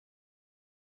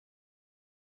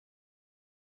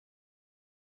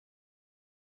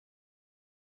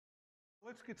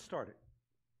Let's get started.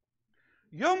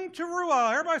 Yom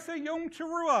Teruah. Everybody say Yom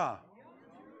Teruah.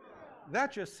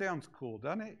 That just sounds cool,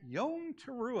 doesn't it? Yom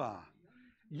Teruah.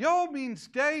 Yom means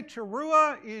day.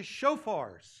 Teruah is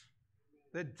shofars.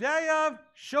 The day of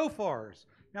shofars.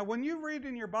 Now, when you read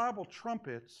in your Bible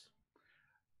trumpets,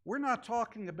 we're not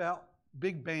talking about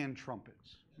big band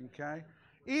trumpets, okay?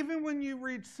 Even when you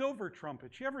read silver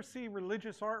trumpets, you ever see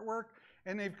religious artwork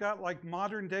and they've got like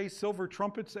modern day silver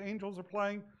trumpets the angels are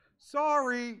playing?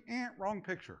 Sorry, wrong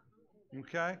picture,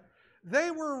 okay?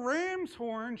 They were ram's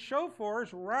horn shofars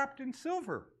wrapped in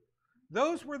silver.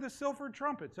 Those were the silver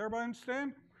trumpets. Everybody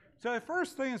understand? So the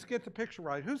first thing is get the picture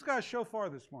right. Who's got a shofar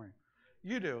this morning?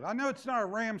 You do. I know it's not a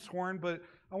ram's horn, but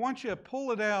I want you to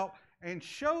pull it out and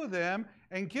show them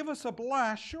and give us a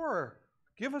blast. Sure.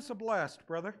 Give us a blast,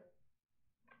 brother.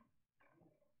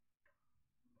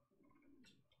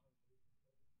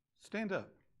 Stand up.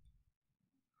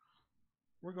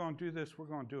 We're going to do this. We're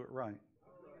going to do it right.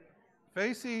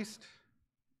 Face east.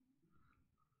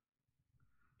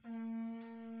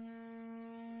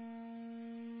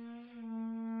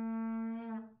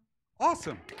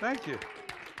 Awesome. Thank you.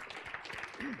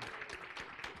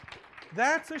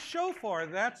 That's a shofar.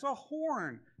 That's a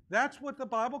horn. That's what the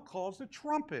Bible calls a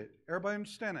trumpet. Everybody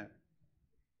understand it?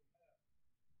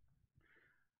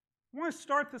 I want to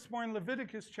start this morning,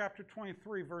 Leviticus chapter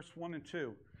 23, verse 1 and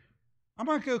 2. I'm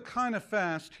going to go kind of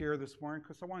fast here this morning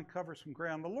because I want to cover some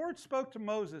ground. The Lord spoke to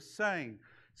Moses, saying,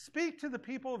 "Speak to the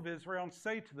people of Israel and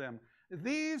say to them,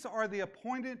 these are the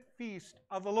appointed feast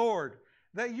of the Lord,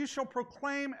 that you shall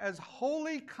proclaim as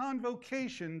holy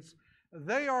convocations.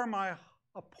 They are my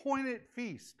appointed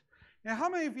feast." Now, how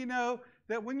many of you know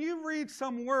that when you read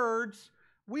some words,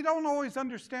 we don't always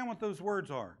understand what those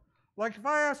words are? Like if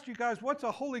I asked you guys, what's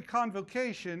a holy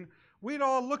convocation? We'd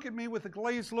all look at me with a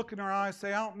glazed look in our eyes,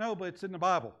 say, I don't know, but it's in the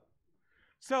Bible.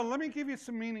 So let me give you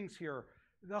some meanings here.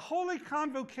 The holy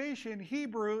convocation,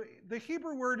 Hebrew, the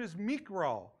Hebrew word is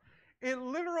mikra. It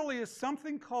literally is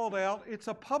something called out. It's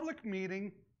a public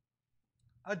meeting,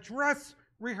 a dress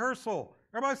rehearsal.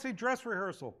 Everybody say dress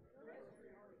rehearsal.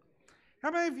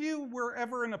 How many of you were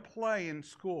ever in a play in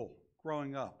school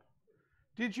growing up?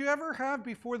 Did you ever have,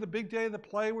 before the big day of the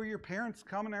play where your parents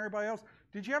come and everybody else,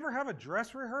 did you ever have a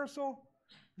dress rehearsal?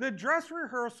 The dress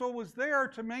rehearsal was there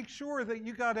to make sure that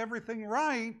you got everything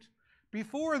right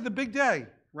before the big day,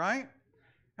 right?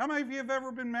 How many of you have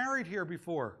ever been married here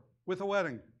before with a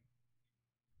wedding?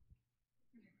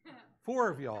 4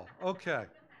 of y'all. Okay.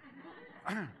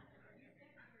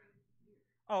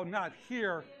 Oh, not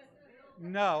here.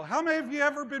 No. How many of you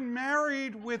ever been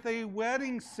married with a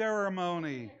wedding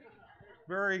ceremony?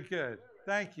 Very good.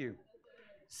 Thank you.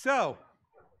 So,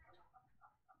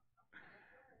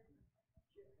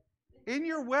 in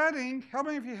your wedding, how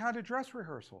many of you had a dress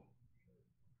rehearsal?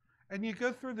 And you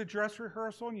go through the dress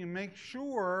rehearsal and you make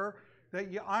sure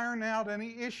that you iron out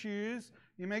any issues.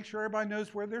 You make sure everybody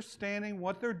knows where they're standing,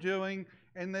 what they're doing,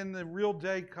 and then the real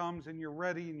day comes and you're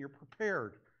ready and you're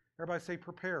prepared. Everybody say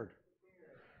prepared.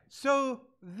 So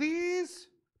these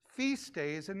feast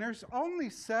days, and there's only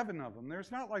 7 of them. There's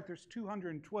not like there's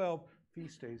 212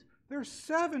 feast days. There's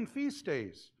 7 feast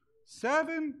days,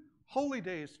 7 holy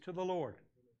days to the Lord.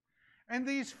 And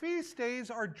these feast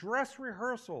days are dress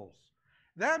rehearsals.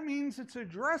 That means it's a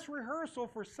dress rehearsal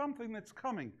for something that's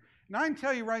coming. And I can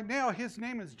tell you right now, his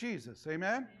name is Jesus.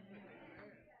 Amen?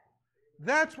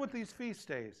 That's what these feast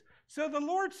days. So the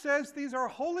Lord says these are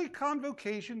holy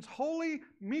convocations, holy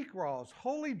mikras,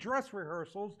 holy dress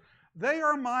rehearsals. They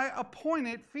are my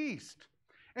appointed feast.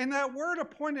 And that word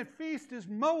appointed feast is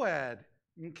moed,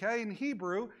 okay, in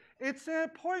Hebrew. It's an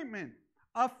appointment,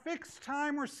 a fixed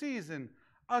time or season,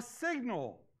 a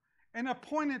signal, an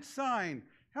appointed sign.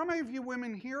 How many of you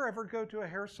women here ever go to a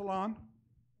hair salon?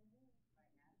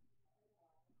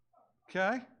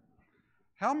 Okay.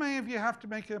 How many of you have to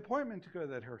make an appointment to go to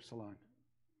that hair salon?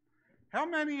 How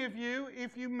many of you,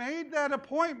 if you made that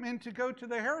appointment to go to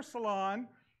the hair salon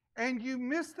and you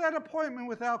missed that appointment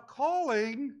without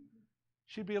calling,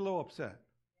 she'd be a little upset.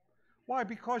 Why?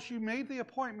 Because you made the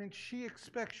appointment, she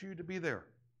expects you to be there.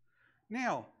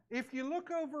 Now, if you look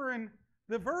over in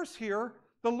the verse here,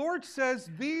 the Lord says,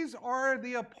 these are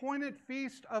the appointed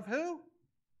feast of who?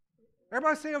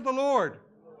 Everybody say of the Lord.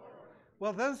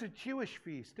 Well, those are Jewish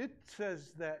feasts. It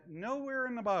says that nowhere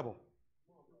in the Bible.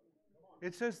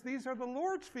 It says these are the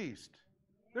Lord's feast.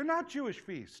 They're not Jewish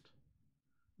feast.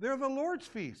 They're the Lord's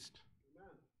feast.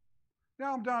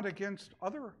 Now, I'm not against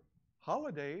other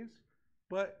holidays,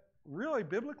 but really,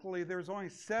 biblically, there's only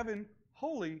 7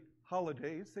 holy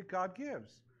holidays that God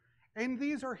gives. And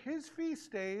these are his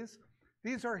feast days.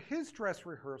 These are his dress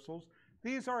rehearsals.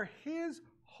 These are his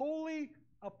holy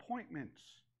appointments.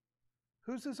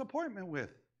 Who's his appointment with?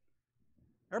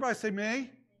 Everybody say me.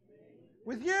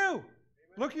 With you.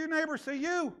 Look at your neighbor, say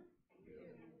you.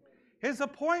 His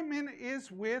appointment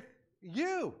is with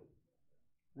you.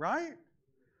 Right?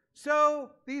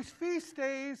 So these feast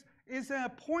days is an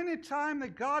appointed time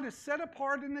that God has set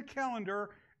apart in the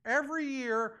calendar every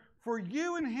year for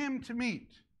you and him to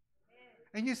meet.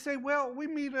 And you say, well, we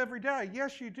meet every day.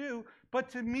 Yes, you do. But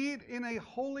to meet in a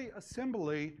holy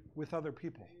assembly with other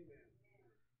people.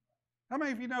 How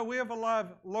many of you know we have a lot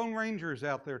of Lone Rangers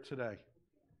out there today?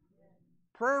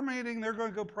 Prayer meeting, they're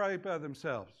going to go pray by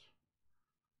themselves.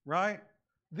 Right?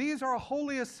 These are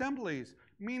holy assemblies,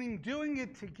 meaning doing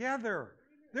it together.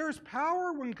 There's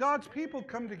power when God's people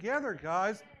come together,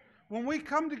 guys. When we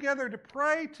come together to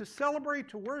pray, to celebrate,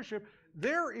 to worship,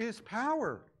 there is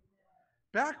power.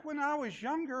 Back when I was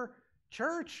younger,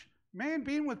 church, man,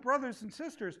 being with brothers and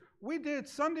sisters, we did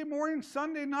Sunday morning,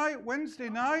 Sunday night, Wednesday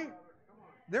night.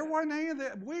 There wasn't any of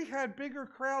that. We had bigger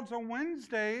crowds on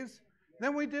Wednesdays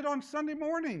than we did on Sunday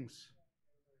mornings.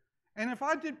 And if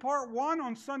I did part one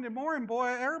on Sunday morning, boy,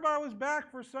 everybody was back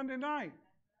for Sunday night.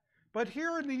 But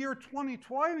here in the year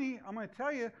 2020, I'm going to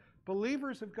tell you,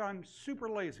 believers have gotten super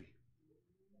lazy.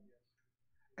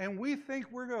 And we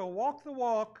think we're going to walk the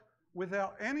walk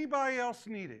without anybody else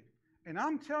needed. And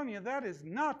I'm telling you, that is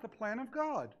not the plan of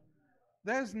God.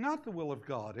 That is not the will of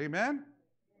God. Amen?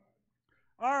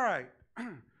 All right.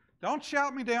 Don't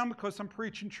shout me down because I'm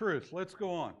preaching truth. Let's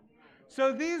go on.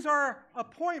 So these are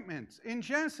appointments. In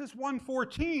Genesis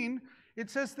 1:14, it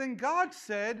says, then God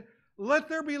said, let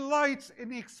there be lights in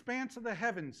the expanse of the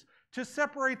heavens to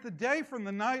separate the day from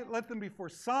the night. Let them be for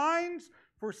signs,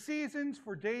 for seasons,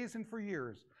 for days, and for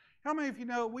years. How many of you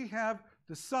know we have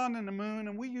the sun and the moon,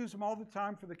 and we use them all the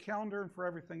time for the calendar and for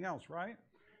everything else, right?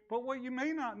 But what you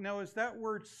may not know is that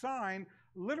word sign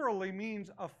literally means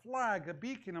a flag, a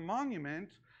beacon, a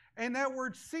monument. And that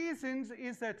word seasons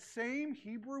is that same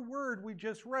Hebrew word we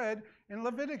just read in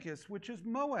Leviticus, which is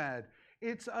moed.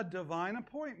 It's a divine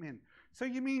appointment. So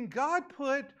you mean God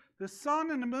put the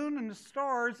sun and the moon and the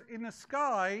stars in the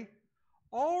sky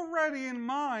already in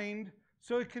mind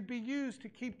so it could be used to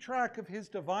keep track of his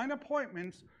divine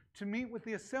appointments to meet with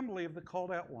the assembly of the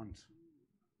called out ones.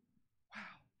 Wow,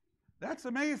 that's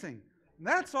amazing.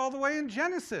 That's all the way in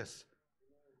Genesis.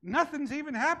 Nothing's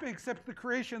even happened except the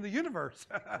creation of the universe.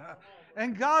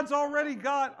 And God's already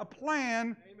got a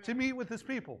plan to meet with his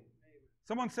people.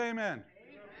 Someone say amen.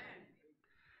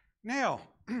 Now,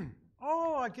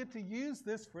 oh, I get to use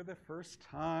this for the first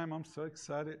time. I'm so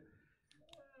excited.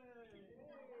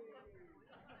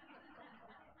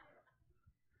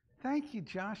 Thank you,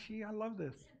 Joshie. I love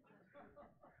this.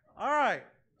 All right.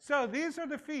 So these are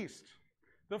the feasts.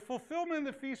 The fulfillment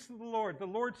of the feasts of the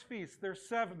Lord's feast. There's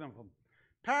 7 of them.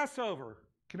 Passover.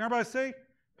 Can everybody say?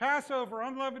 Passover,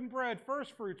 unleavened bread,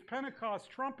 first fruits, Pentecost,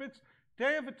 trumpets,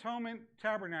 Day of Atonement,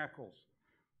 tabernacles.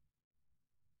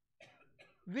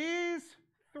 These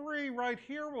 3 right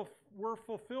here were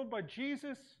fulfilled by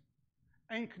Jesus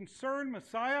and concern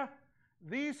Messiah.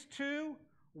 These 2,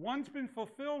 one's been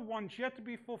fulfilled, one's yet to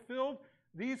be fulfilled.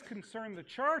 These concern the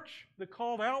church, the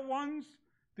called out ones,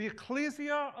 the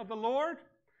ecclesia of the Lord.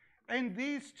 And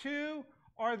these 2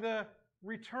 are the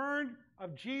return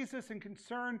of Jesus and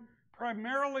concern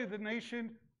primarily the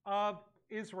nation of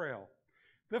Israel.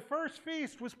 The first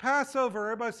feast was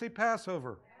Passover. Everybody say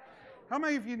Passover. How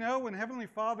many of you know when Heavenly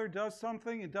Father does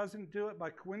something, it doesn't do it by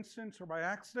coincidence or by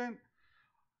accident?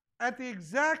 At the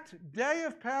exact day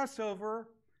of Passover,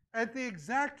 at the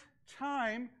exact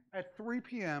time at 3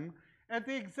 p.m., at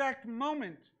the exact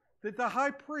moment that the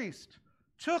high priest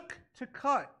took to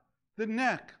cut the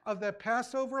neck of that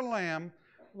Passover lamb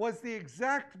was the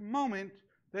exact moment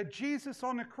that Jesus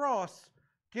on the cross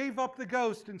gave up the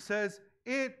ghost and says,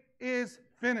 it is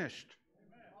finished.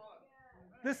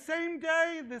 The same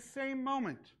day, the same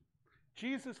moment,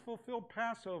 Jesus fulfilled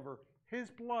Passover. His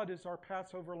blood is our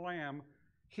Passover lamb.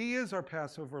 He is our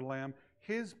Passover lamb.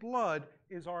 His blood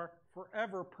is our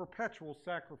forever perpetual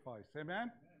sacrifice.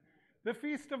 Amen? The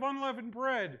Feast of Unleavened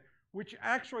Bread, which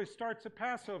actually starts at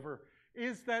Passover,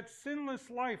 is that sinless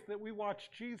life that we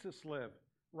watch Jesus live,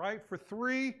 right? For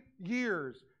 3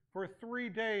 years, for 3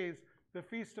 days, the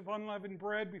Feast of Unleavened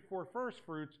Bread before first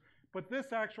fruits, but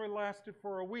this actually lasted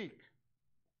for a week.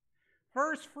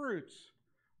 First fruits,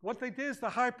 what they did is the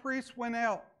high priest went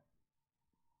out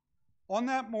on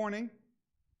that morning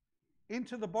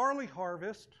into the barley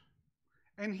harvest,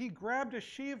 and he grabbed a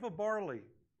sheaf of barley.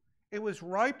 It was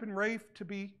ripe and ready to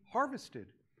be harvested.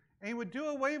 And he would do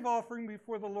a wave offering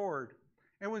before the Lord.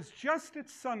 It was just at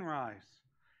sunrise.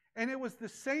 And it was the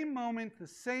same moment, the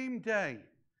same day,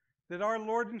 that our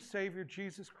Lord and Savior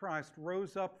Jesus Christ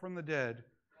rose up from the dead,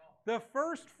 the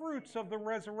first fruits of the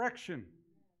resurrection.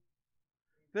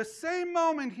 The same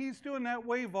moment he's doing that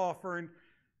wave offering,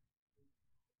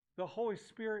 the Holy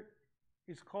Spirit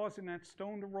is causing that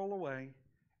stone to roll away,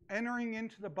 entering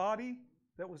into the body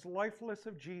that was lifeless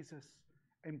of Jesus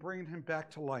and bringing him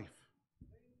back to life.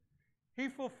 He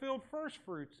fulfilled first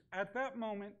fruits at that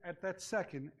moment, at that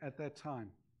second, at that time.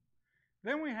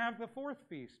 Then we have the fourth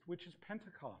feast, which is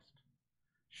Pentecost.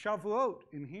 Shavuot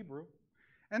in Hebrew.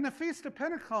 And the Feast of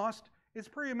Pentecost is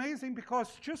pretty amazing because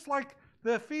just like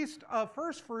the Feast of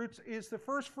First Fruits is the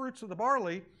first fruits of the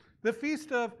barley, the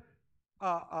Feast of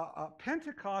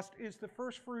Pentecost is the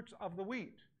first fruits of the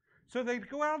wheat. So they'd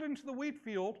go out into the wheat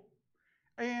field,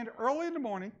 and early in the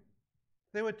morning,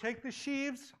 they would take the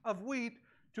sheaves of wheat,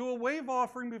 do a wave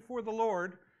offering before the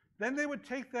Lord. Then they would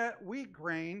take that wheat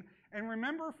grain, and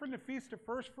remember from the Feast of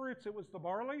First Fruits, it was the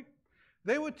barley.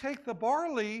 They would take the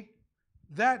barley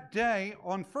that day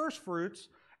on first fruits,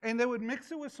 and they would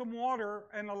mix it with some water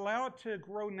and allow it to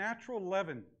grow natural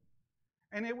leaven.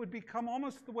 And it would become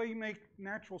almost the way you make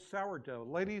natural sourdough.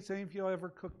 Ladies, any of you ever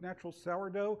cook natural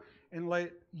sourdough and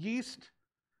let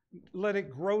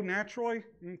it grow naturally?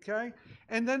 Okay?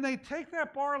 And then they take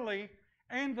that barley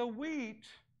and the wheat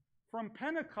from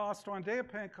Pentecost, on day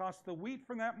of Pentecost, the wheat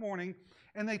from that morning,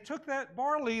 and they took that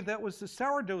barley that was the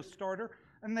sourdough starter,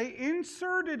 and they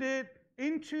inserted it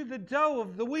into the dough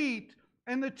of the wheat,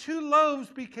 and the two loaves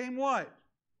became what?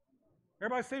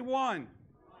 Everybody say one.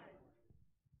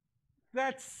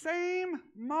 That same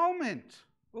moment,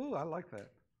 ooh, I like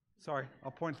that. Sorry,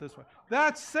 I'll point this way.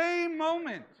 That same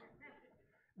moment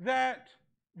that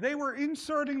they were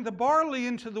inserting the barley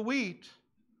into the wheat,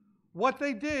 what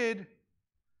they did,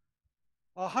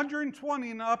 120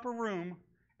 in the upper room,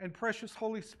 and precious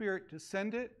Holy Spirit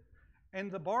descended,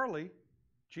 and the barley,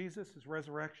 Jesus'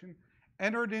 resurrection,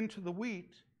 entered into the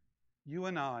wheat, you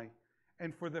and I,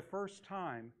 and for the first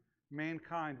time,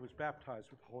 mankind was baptized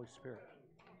with the Holy Spirit.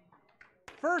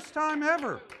 First time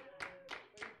ever.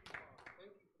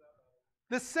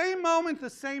 The same moment, the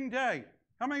same day.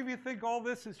 How many of you think all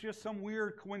this is just some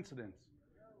weird coincidence?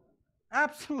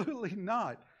 Absolutely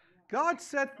not. God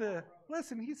set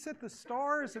He set the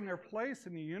stars in their place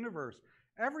in the universe.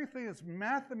 Everything is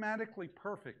mathematically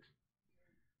perfect.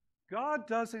 God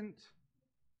doesn't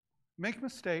make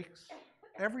mistakes.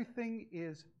 Everything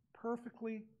is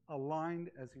perfectly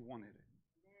aligned as he wanted it.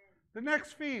 The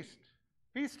next feast,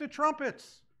 Feast of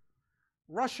Trumpets,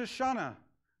 Rosh Hashanah.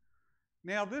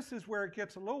 Now, this is where it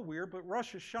gets a little weird, but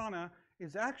Rosh Hashanah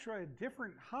is actually a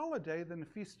different holiday than the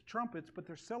Feast of Trumpets, but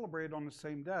they're celebrated on the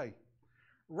same day.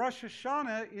 Rosh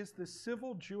Hashanah is the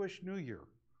civil Jewish New Year.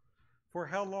 For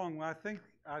how long? Well, I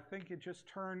think it just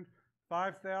turned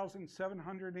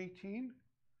 5,718,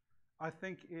 I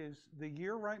think is the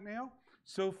year right now.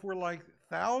 So for like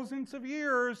thousands of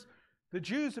years, the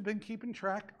Jews have been keeping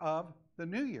track of the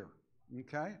New Year,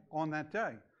 okay, on that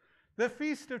day. The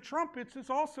Feast of Trumpets is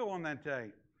also on that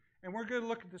day. And we're going to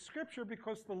look at the scripture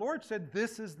because the Lord said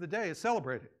this is the day to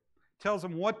celebrate it. Tells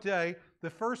them what day, the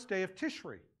first day of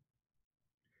Tishri.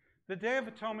 The Day of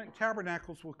Atonement and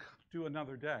Tabernacles will do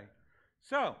another day.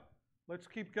 So, let's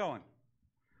keep going.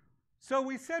 So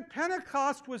we said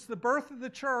Pentecost was the birth of the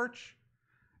church.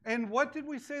 And what did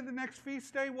we say the next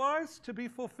feast day was to be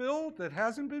fulfilled that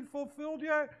hasn't been fulfilled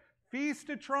yet? Feast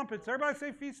of Trumpets. Everybody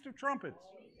say Feast of Trumpets.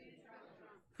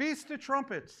 Feast of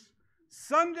Trumpets.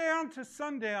 Sundown to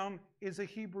sundown is a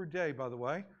Hebrew day, by the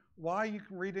way. Why? You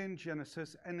can read it in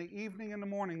Genesis. And the evening and the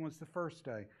morning was the first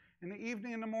day. And the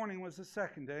evening and the morning was the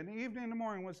second day. And the evening and the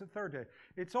morning was the third day.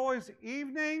 It's always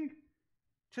evening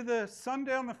to the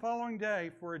sundown the following day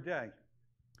for a day.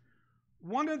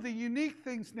 One of the unique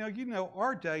things, now you know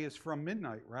our day is from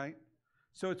midnight, right?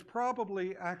 So it's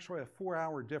probably actually a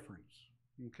 4-hour difference,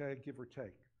 okay, give or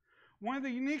take. One of the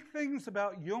unique things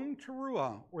about Yom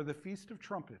Teruah, or the Feast of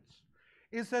Trumpets,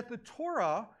 is that the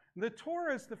Torah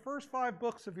is the first 5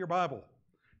 books of your Bible.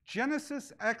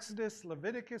 Genesis, Exodus,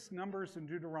 Leviticus, Numbers, and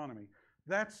Deuteronomy.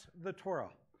 That's the Torah.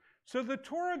 So the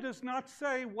Torah does not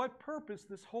say what purpose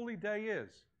this holy day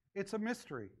is. It's a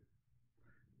mystery.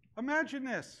 Imagine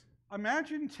this.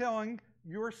 Imagine telling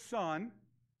your son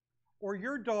or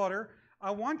your daughter,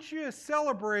 I want you to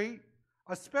celebrate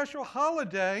a special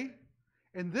holiday,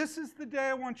 and this is the day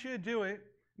I want you to do it.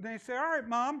 And they say, all right,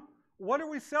 Mom, what are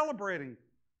we celebrating?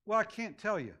 Well, I can't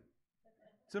tell you.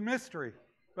 It's a mystery,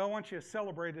 but I want you to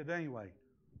celebrate it anyway.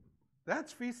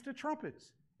 That's Feast of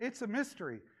Trumpets. It's a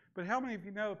mystery. But how many of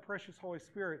you know precious Holy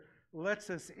Spirit lets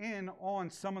us in on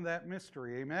some of that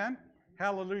mystery? Amen?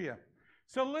 Hallelujah.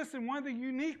 So listen, one of the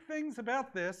unique things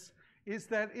about this is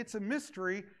that it's a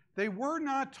mystery They were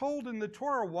not told in the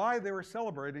Torah why they were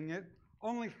celebrating it,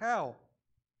 only how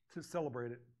to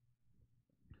celebrate it.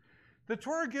 The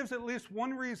Torah gives at least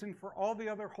one reason for all the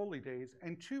other holy days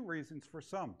and two reasons for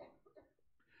some.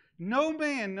 No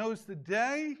man knows the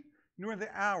day nor the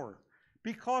hour,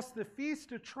 because the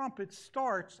Feast of Trumpets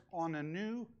starts on a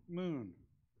new moon.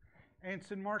 And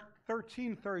it's in Mark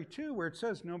 13:32 where it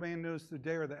says, no man knows the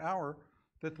day or the hour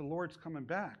that the Lord's coming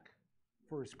back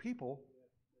for his people.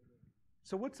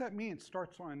 So what's that mean? It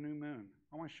starts on a new moon.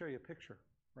 I want to show you a picture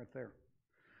right there.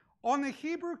 On the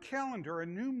Hebrew calendar, a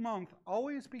new month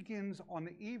always begins on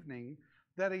the evening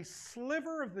that a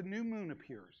sliver of the new moon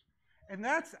appears. And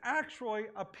that's actually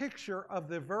a picture of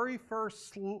the very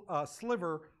first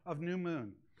sliver of new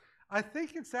moon. I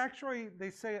think it's actually, they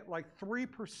say it like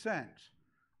 3%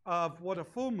 of what a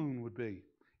full moon would be.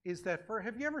 Is that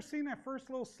have you ever seen that first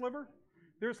little sliver?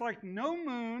 There's like no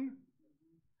moon,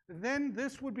 then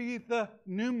this would be the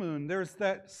new moon. There's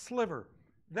that sliver.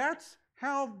 That's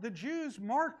how the Jews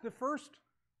mark the first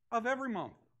of every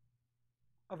month.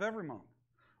 Of every month.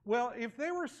 Well, if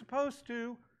they were supposed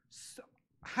to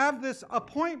have this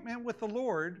appointment with the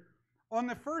Lord on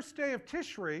the first day of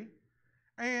Tishri,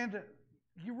 and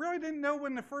you really didn't know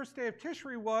when the first day of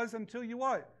Tishri was until you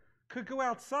what? Could go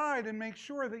outside and make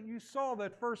sure that you saw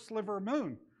that first sliver of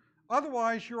moon.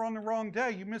 Otherwise, you're on the wrong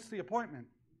day. You missed the appointment.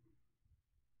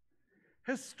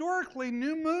 Historically,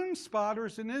 new moon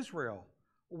spotters in Israel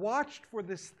watched for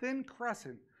this thin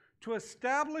crescent to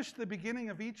establish the beginning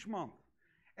of each month.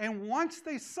 And once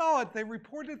they saw it, they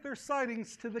reported their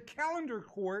sightings to the calendar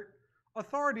court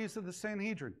authorities of the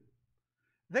Sanhedrin.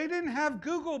 They didn't have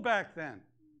Google back then.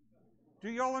 Do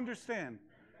y'all understand?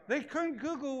 They couldn't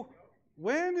Google,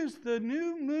 when is the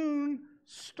new moon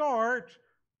start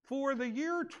for the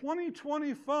year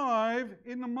 2025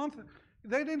 in the month?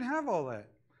 They didn't have all that.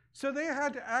 So they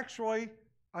had to actually,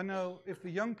 I know if the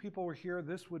young people were here,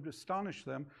 this would astonish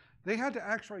them. They had to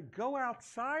actually go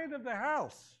outside of the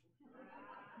house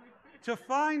to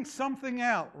find something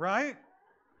out, right?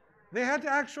 They had to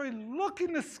actually look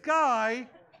in the sky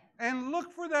and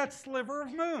look for that sliver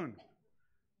of moon.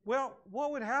 Well,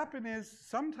 what would happen is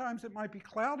sometimes it might be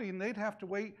cloudy and they'd have to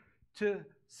wait to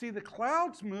see the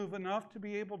clouds move enough to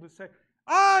be able to say,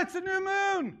 it's a new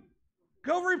moon.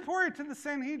 Go report it to the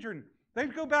Sanhedrin.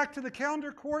 They'd go back to the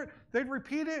calendar court. They'd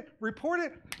repeat it, report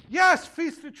it. Yes,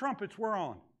 Feast of Trumpets, we're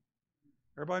on.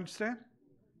 Everybody understand?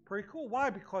 Pretty cool. Why?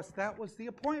 Because that was the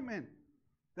appointment.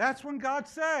 That's when God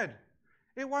said.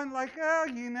 It wasn't like,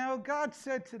 God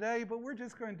said today, but we're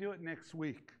just going to do it next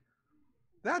week.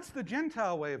 That's the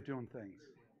Gentile way of doing things.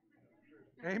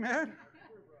 Amen?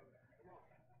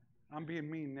 I'm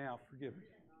being mean now. Forgive me.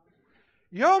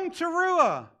 Yom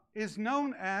Teruah is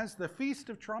known as the Feast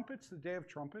of Trumpets, the Day of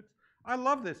Trumpets. I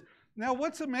love this. Now,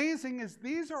 what's amazing is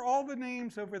these are all the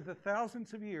names over the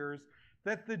thousands of years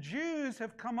that the Jews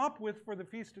have come up with for the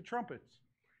Feast of Trumpets.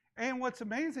 And what's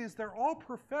amazing is they're all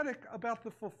prophetic about the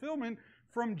fulfillment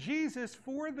from Jesus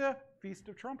for the Feast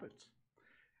of Trumpets.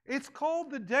 It's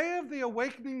called the Day of the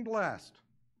Awakening Blast.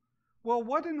 Well,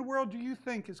 what in the world do you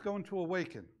think is going to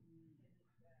awaken?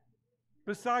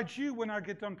 Besides you when I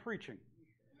get done preaching.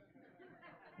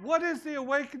 What is the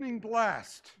awakening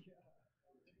blast?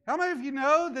 How many of you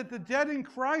know that the dead in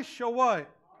Christ shall what?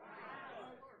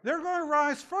 They're going to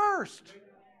rise first.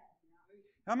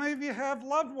 How many of you have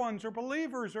loved ones or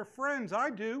believers or friends? I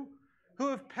do, who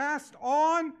have passed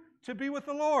on to be with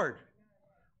the Lord.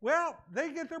 Well,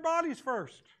 they get their bodies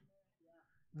first.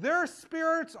 Their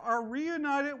spirits are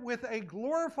reunited with a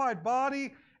glorified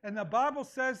body, and the Bible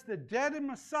says the dead in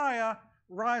Messiah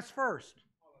rise first.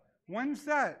 When's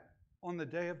that? On the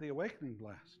day of the awakening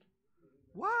blast.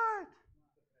 What?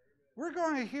 We're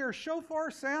going to hear shofar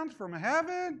sounds from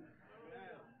heaven,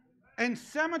 and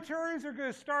cemeteries are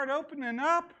going to start opening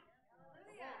up.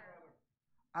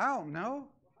 I don't know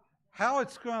how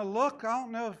it's going to look. I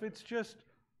don't know if it's just,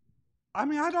 I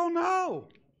don't know.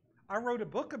 I wrote a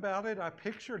book about it. I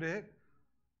pictured it.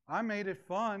 I made it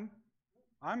fun.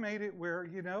 I made it where,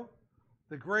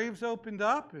 the graves opened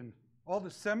up and all the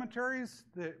cemeteries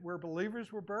where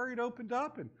believers were buried opened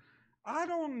up. And I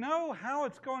don't know how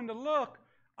it's going to look.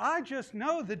 I just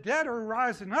know the dead are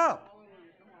rising up.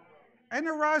 And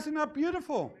they're rising up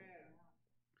beautiful.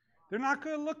 They're not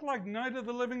going to look like Night of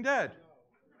the Living Dead.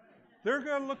 They're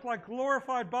going to look like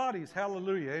glorified bodies.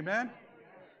 Hallelujah. Amen?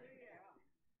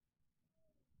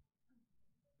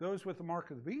 Those with the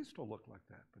mark of the beast will look like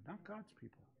that, but not God's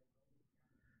people.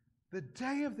 The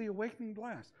day of the awakening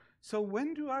blast. So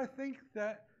when do I think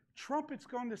that trumpet's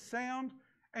going to sound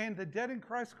and the dead in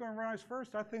Christ are going to rise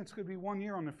first? I think it's going to be 1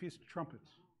 year on the Feast of Trumpets.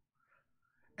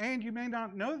 And you may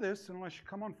not know this unless you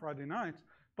come on Friday nights,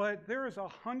 but there is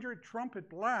 100 trumpet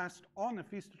blast on the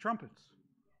Feast of Trumpets.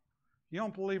 You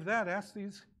don't believe that? Ask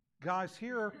these guys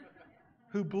here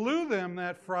who blew them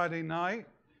that Friday night.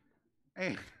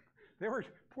 And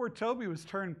poor Toby was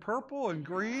turned purple and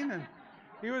green, and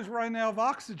he was running out of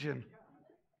oxygen.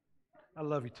 I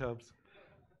love you, Tobes.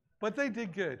 But they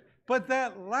did good. But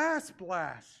that last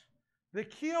blast, the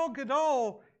Kiel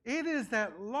Gadol, it is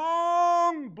that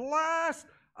long blast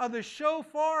of the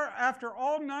shofar after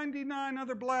all 99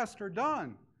 other blasts are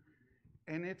done.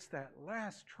 And it's that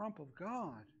last trump of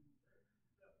God.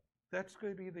 That's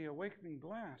going to be the awakening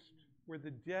blast where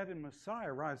the dead in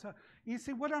Messiah rise up. You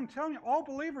see, what I'm telling you, all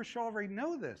believers should already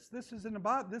know this. This is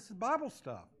Bible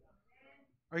stuff.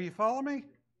 Are you following me?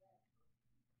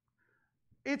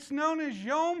 It's known as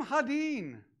Yom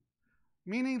Hadin,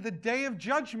 meaning the day of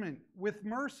judgment with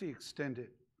mercy extended.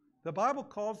 The Bible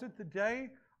calls it the day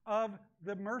of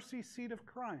the mercy seat of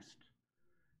Christ,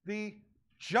 the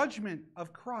judgment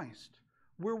of Christ,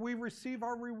 where we receive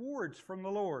our rewards from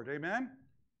the Lord. Amen?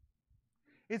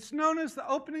 It's known as the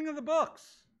opening of the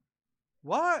books.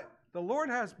 What? The Lord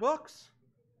has books?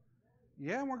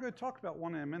 Yeah, and we're going to talk about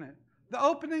one in a minute. The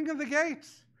opening of the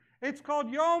gates. It's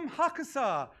called Yom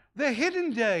HaKasah, the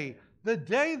hidden day, the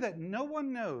day that no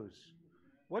one knows.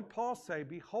 What Paul say?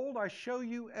 Behold, I show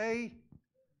you a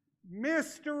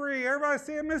mystery. Everybody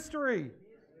say a mystery.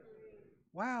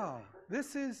 Wow.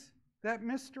 This is that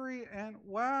mystery, and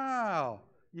wow.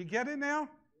 You get it now?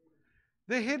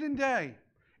 The hidden day.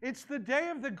 It's the day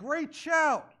of the great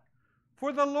shout.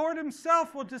 For the Lord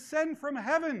himself will descend from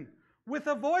heaven with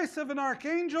the voice of an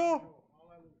archangel.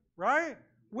 Right?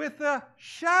 With a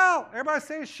shout. Everybody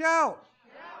say a shout.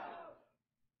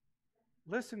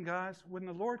 Listen, guys, when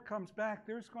the Lord comes back,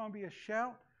 there's going to be a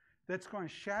shout that's going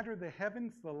to shatter the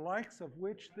heavens, the likes of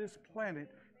which this planet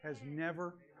has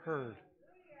never heard.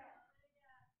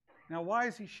 Now, why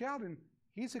is he shouting?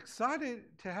 He's excited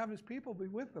to have his people be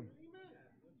with him.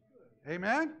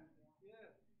 Amen?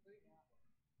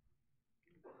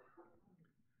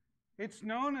 It's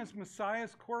known as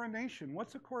Messiah's coronation.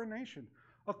 What's a coronation?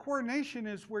 A coronation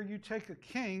is where you take a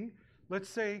king. Let's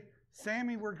say,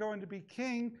 Sammy, we're going to be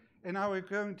king, and I was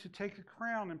going to take a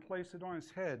crown and place it on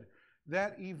his head.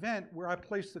 That event where I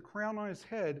place the crown on his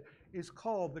head is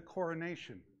called the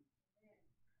coronation.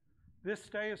 This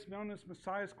day is known as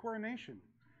Messiah's coronation.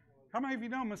 How many of you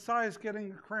know Messiah is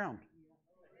getting a crown?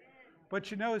 But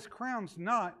you know his crown's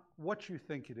not what you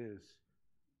think it is.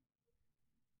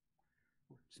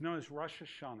 It's known as Rosh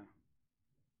Hashanah.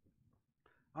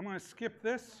 I'm going to skip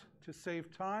this to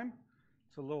save time.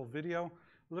 It's a little video.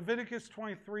 Leviticus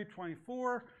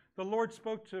 23:24. The Lord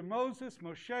spoke to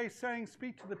Moshe, saying,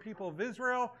 speak to the people of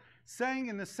Israel, saying,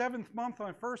 in the 7th month, on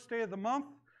the first day of the month,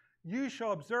 you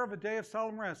shall observe a day of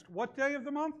solemn rest. What day of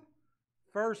the month?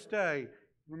 First day.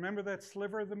 Remember that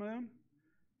sliver of the moon?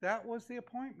 That was the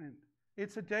appointment.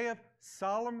 It's a day of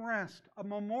solemn rest, a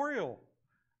memorial,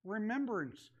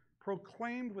 remembrance,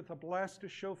 proclaimed with a blast of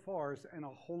shofars and a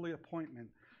holy appointment.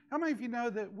 How many of you know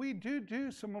that we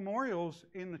do some memorials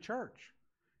in the church?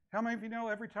 How many of you know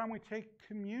every time we take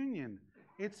communion,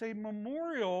 it's a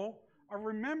memorial, a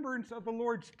remembrance of the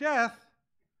Lord's death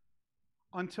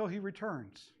until he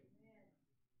returns?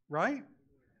 Right?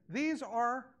 These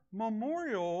are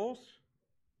memorials,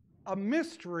 a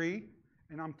mystery,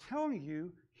 and I'm telling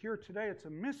you here today it's a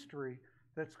mystery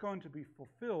that's going to be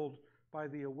fulfilled by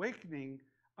the awakening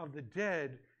of the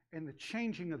dead and the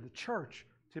changing of the church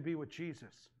to be with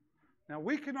Jesus. Now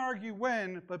we can argue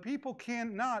when, but people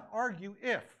cannot argue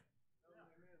if.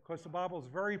 Because the Bible is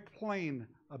very plain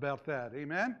about that.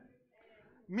 Amen?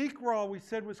 Mikra, we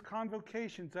said, was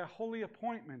convocations, a holy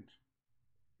appointment.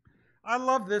 I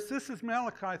love this. This is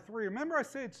Malachi 3. Remember I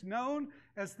said it's known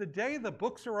as the day the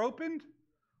books are opened?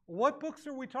 What books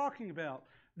are we talking about?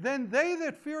 Then they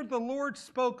that feared the Lord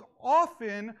spoke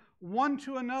often one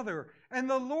to another. And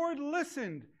the Lord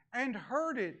listened and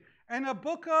heard it. And a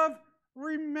book of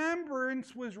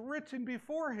remembrance was written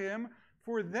before him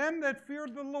for them that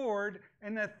feared the Lord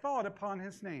and that thought upon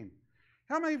his name.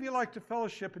 How many of you like to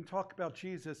fellowship and talk about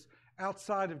Jesus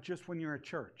outside of just when you're at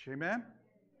church? Amen?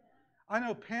 I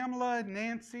know Pamela,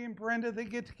 Nancy, and Brenda, they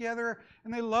get together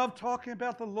and they love talking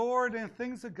about the Lord and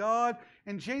things of God.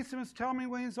 And Jason was telling me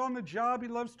when he's on the job, he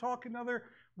loves talking to other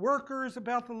workers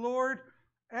about the Lord.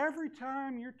 Every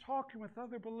time you're talking with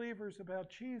other believers about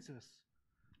Jesus,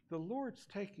 the Lord's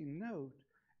taking note,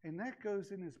 and that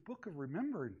goes in his book of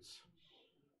remembrance.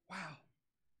 Wow,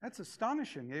 that's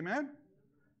astonishing, amen?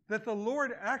 That the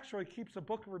Lord actually keeps a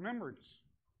book of remembrance.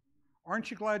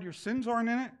 Aren't you glad your sins aren't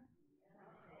in it?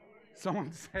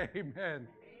 Someone say amen.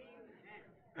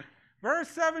 Verse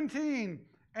 17,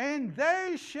 and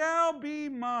they shall be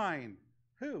mine.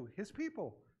 Who? His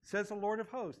people, says the Lord of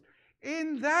hosts.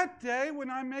 In that day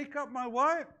when I make up my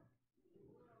what?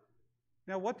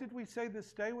 Now what did we say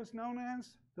this day was known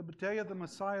as? The day of the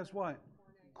Messiah's what?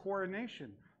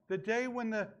 Coronation. The day when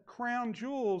the crown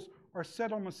jewels are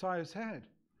set on Messiah's head.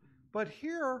 But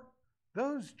here,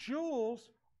 those jewels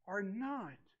are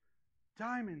not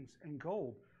diamonds and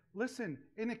gold. Listen,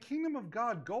 in the kingdom of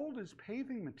God, gold is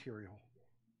paving material.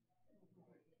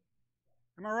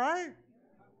 Am I right?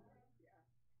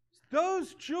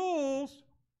 Those jewels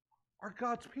are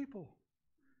God's people.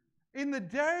 In the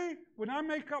day when I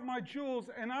make up my jewels,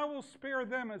 and I will spare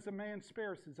them as a man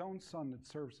spares his own son that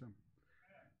serves him.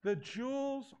 The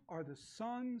jewels are the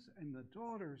sons and the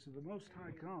daughters of the Most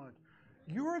High God.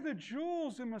 You're the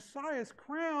jewels in Messiah's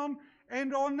crown,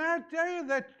 and on that day,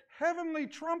 that heavenly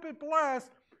trumpet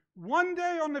blast, one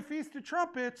day on the Feast of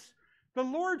Trumpets, the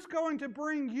Lord's going to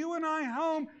bring you and I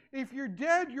home. If you're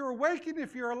dead, you're awakened.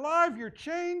 If you're alive, you're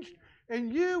changed,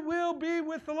 and you will be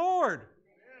with the Lord.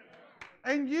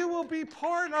 And you will be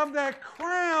part of that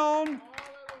crown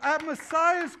at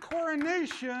Messiah's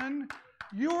coronation.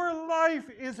 Your life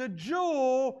is a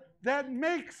jewel that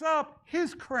makes up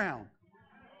his crown.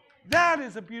 That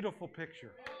is a beautiful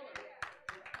picture.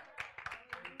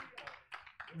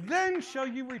 Then shall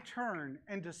you return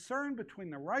and discern between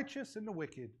the righteous and the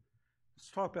wicked.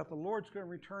 Let's talk about the Lord's going to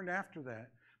return after that.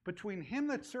 Between him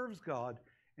that serves God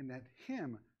and that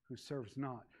him who serves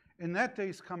not. And that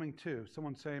day's coming too.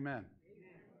 Someone say amen. Amen.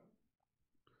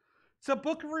 It's a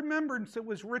book of remembrance that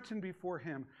was written before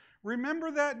him.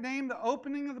 Remember that name, the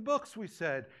opening of the books, we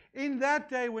said. In that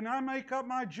day when I make up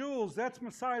my jewels, that's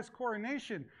Messiah's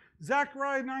coronation.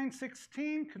 Zechariah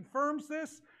 9:16 confirms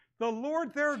this. The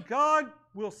Lord their God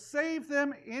will save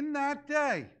them in that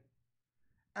day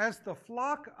as the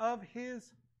flock of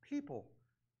his people.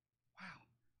 Wow.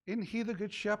 Isn't he the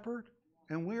good shepherd?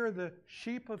 And we are the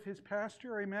sheep of his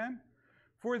pasture. Amen.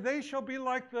 For they shall be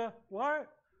like the what?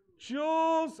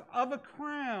 Jewels of a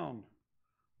crown,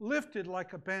 lifted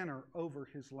like a banner over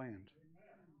his land.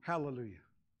 Hallelujah.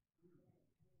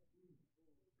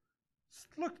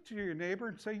 Look to your neighbor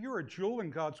and say, you're a jewel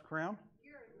in God's crown.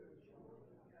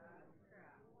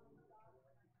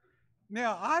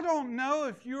 Now, I don't know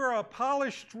if you're a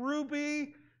polished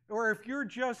ruby or if you're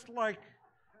just like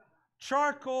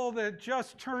charcoal that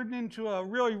just turned into a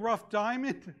really rough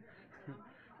diamond.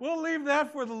 We'll leave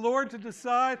that for the Lord to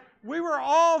decide. We were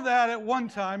all that at one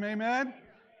time, amen?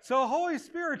 So Holy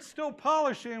Spirit's still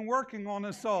polishing and working on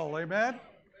us all, amen?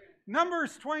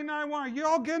 Numbers 29:1. You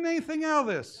all getting anything out of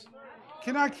this?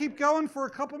 Can I keep going for a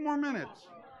couple more minutes?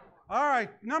 All right,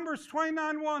 Numbers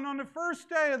 29:1. On the first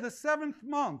day of the 7th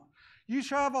month, you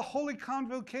shall have a holy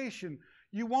convocation.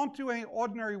 You won't do any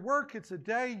ordinary work. It's a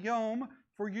day, Yom,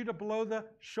 for you to blow the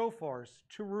shofars,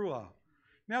 Teruah.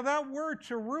 Now that word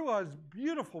Teruah is a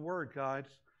beautiful word,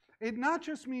 guys. It not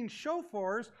just means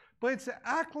shofars, but it's an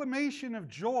acclamation of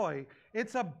joy.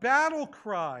 It's a battle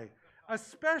cry,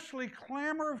 especially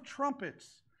clamor of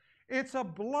trumpets. It's a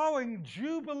blowing,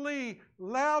 jubilee,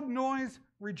 loud noise,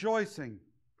 rejoicing.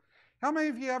 How many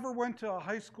of you ever went to a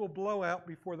high school blowout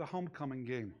before the homecoming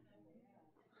game?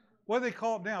 What do they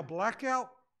call it now?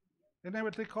 Blackout? Isn't that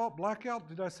what they call it? Blackout?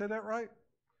 Did I say that right?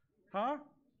 Huh?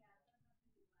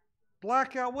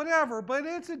 Blackout, whatever. But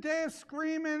it's a day of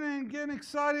screaming and getting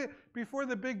excited before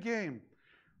the big game.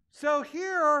 So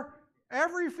here,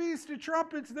 every Feast of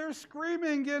Trumpets, they're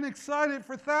screaming, getting excited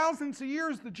for thousands of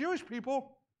years, the Jewish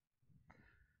people.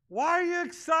 Why are you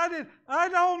excited? I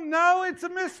don't know. It's a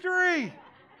mystery.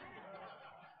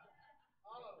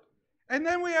 And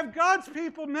then we have God's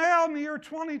people now in the year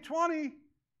 2020.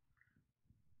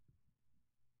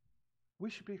 We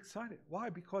should be excited. Why?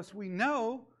 Because we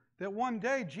know that one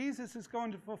day Jesus is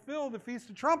going to fulfill the Feast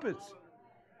of Trumpets.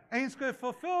 And he's going to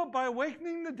fulfill it by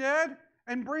awakening the dead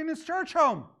and bringing his church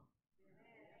home.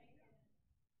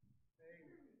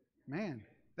 Man,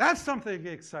 that's something to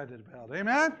get excited about.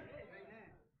 Amen?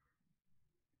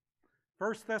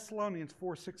 1 Thessalonians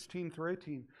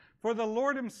 4:16-18. For the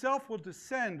Lord himself will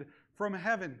descend from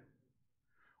heaven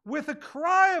with a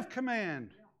cry of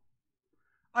command,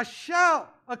 a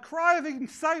shout, a cry of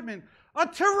excitement, a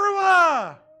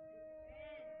teruah,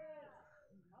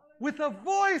 with a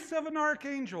voice of an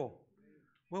archangel.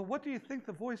 Well, what do you think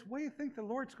the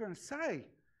Lord's going to say?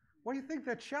 What do you think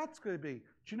that shout's going to be?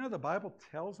 Do you know the Bible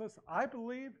tells us, I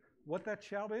believe, what that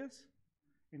shout is?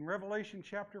 In Revelation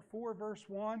chapter 4, verse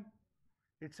 1,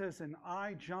 it says, and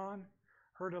I, John,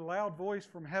 heard a loud voice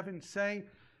from heaven saying,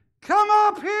 come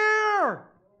up here!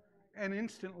 And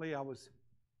instantly I was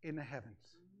in the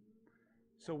heavens.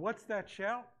 So what's that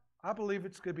shout? I believe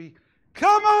it's going to be,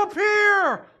 come up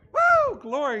here! Woo!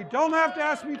 Glory. Don't have to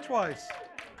ask me twice.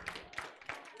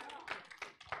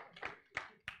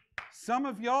 Some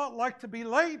of y'all like to be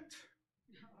late.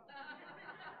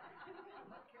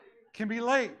 Can be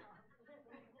late.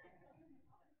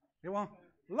 You want,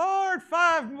 Lord,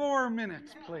 5 more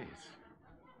minutes, please.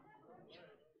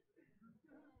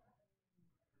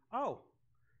 Oh,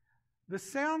 the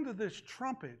sound of this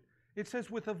trumpet. It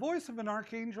says, with the voice of an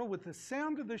archangel, with the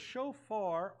sound of the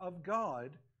shofar of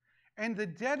God, and the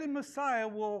dead in Messiah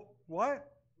will,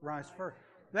 what? Rise first.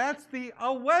 That's the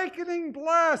awakening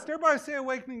blast. Everybody say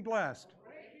awakening blast.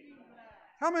 Awakening blast.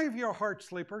 How many of you are heart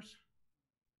sleepers?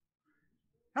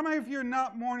 How many of you are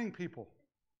not morning people?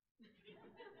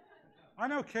 I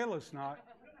know Kayla's not.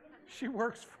 She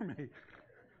works for me.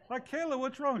 Like, Kayla,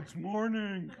 what's wrong? It's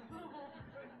morning.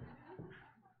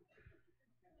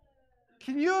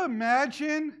 Can you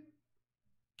imagine,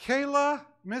 Kayla,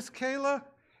 Miss Kayla,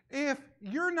 if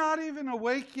you're not even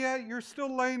awake yet, you're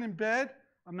still laying in bed?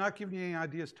 I'm not giving you any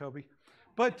ideas, Toby.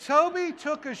 But Toby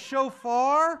took a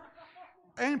shofar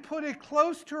and put it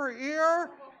close to her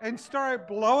ear and started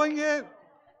blowing it.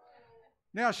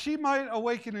 Now, she might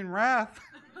awaken in wrath,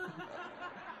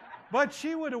 but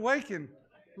she would awaken.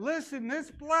 Listen,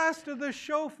 this blast of the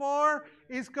shofar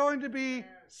is going to be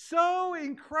so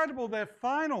incredible. That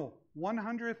final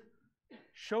 100th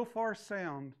shofar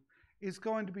sound is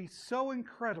going to be so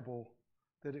incredible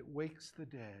that it wakes the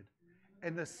dead.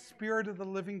 And the Spirit of the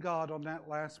living God on that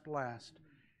last blast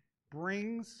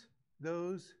brings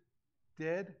those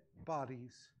dead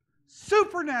bodies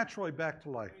supernaturally back to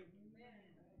life.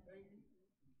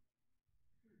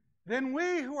 Then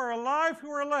we who are alive,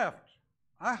 who are left,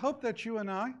 I hope that you and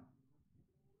I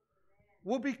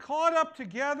will be caught up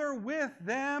together with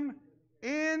them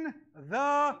in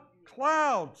the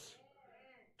clouds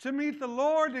to meet the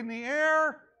Lord in the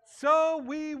air, so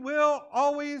we will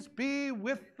always be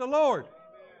with the Lord.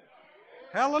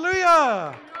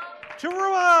 Hallelujah!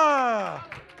 Teruah!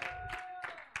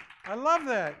 I love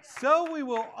that. So we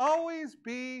will always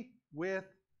be with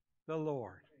the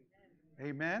Lord.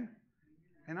 Amen?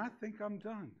 And I think I'm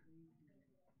done.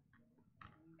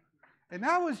 And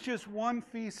that was just one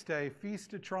feast day,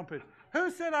 Feast of Trumpets.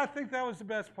 Who said I think that was the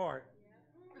best part?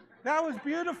 That was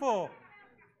beautiful.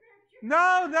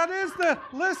 No, that is the,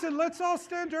 listen, let's all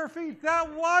stand to our feet.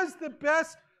 That was the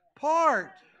best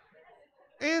part.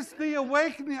 Is the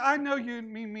awakening, I know you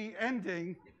mean me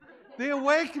ending. The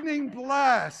awakening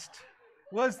blast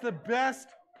was the best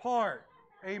part.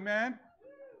 Amen?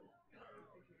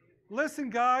 Listen,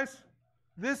 guys,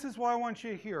 this is why I want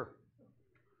you to hear.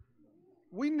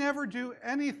 We never do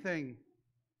anything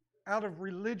out of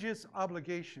religious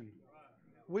obligation.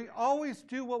 We always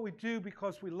do what we do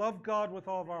because we love God with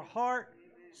all of our heart,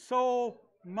 soul,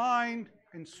 mind,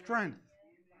 and strength.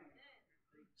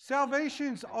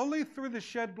 Salvation is only through the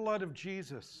shed blood of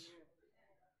Jesus.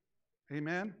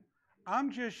 Amen? I'm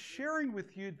just sharing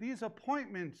with you, these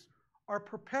appointments are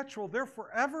perpetual. They're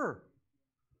forever.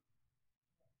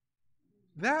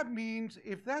 That means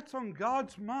if that's on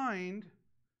God's mind,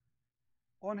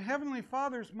 on Heavenly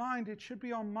Father's mind, it should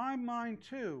be on my mind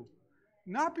too.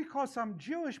 Not because I'm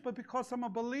Jewish, but because I'm a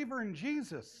believer in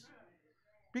Jesus.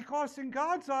 Because in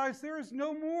God's eyes, there is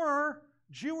no more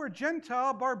Jew or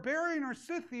Gentile, barbarian or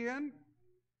Scythian,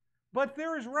 but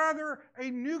there is rather a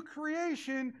new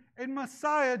creation in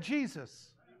Messiah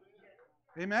Jesus.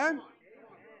 Amen?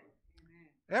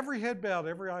 Every head bowed,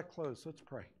 every eye closed. Let's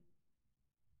pray.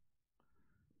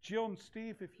 Jill and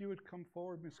Steve, if you would come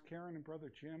forward, Miss Karen and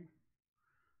Brother Jim.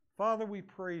 Father, we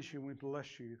praise you and we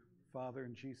bless you, Father,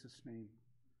 in Jesus' name.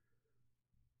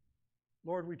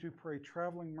 Lord, we do pray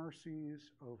traveling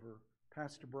mercies over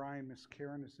Pastor Brian, Miss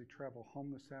Karen, as they travel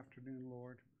home this afternoon,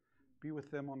 Lord. Be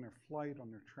with them on their flight, on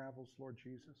their travels, Lord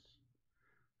Jesus.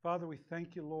 Father, we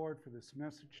thank you, Lord, for this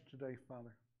message today,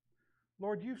 Father.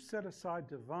 Lord, you've set aside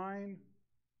divine,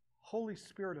 Holy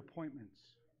Spirit appointments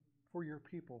for your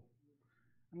people.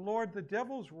 And Lord, the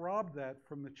devil's robbed that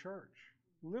from the church,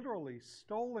 literally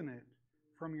stolen it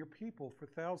from your people for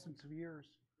thousands of years.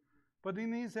 But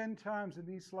in these end times, in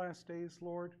these last days,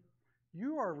 Lord,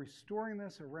 you are restoring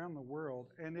this around the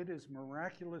world, and it is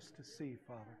miraculous to see,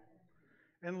 Father.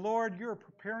 And Lord, you're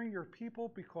preparing your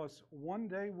people because one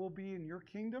day we'll be in your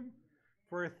kingdom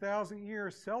for 1,000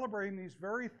 years, celebrating these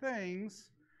very things,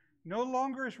 no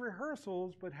longer as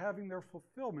rehearsals, but having their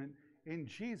fulfillment in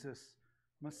Jesus,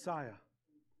 Messiah.